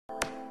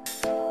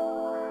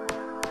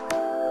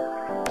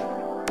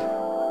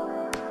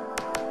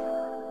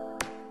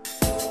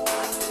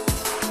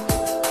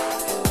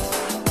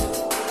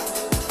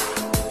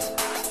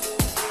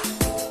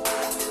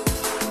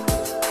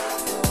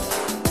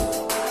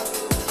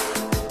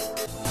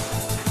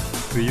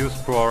We use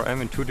proRM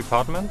in two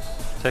departments: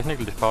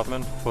 technical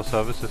department for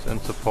services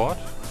and support,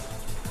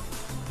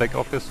 back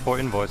office for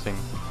invoicing.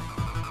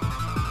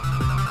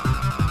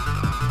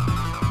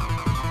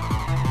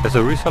 As a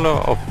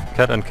reseller of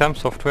CAD and CAM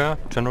software,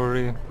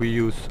 generally we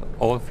use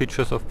all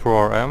features of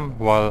proRM,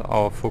 while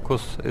our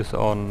focus is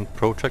on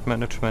project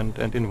management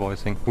and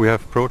invoicing. We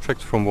have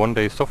projects from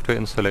 1-day software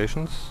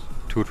installations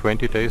to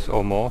 20 days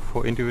or more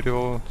for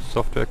individual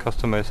software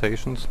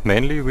customizations.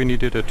 Mainly we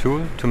needed a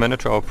tool to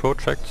manage our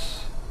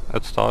projects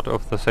at start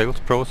of the sales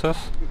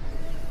process,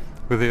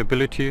 with the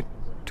ability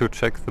to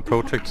check the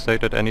project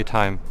state at any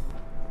time.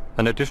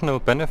 An additional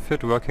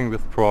benefit working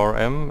with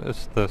proRM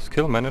is the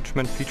skill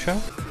management feature.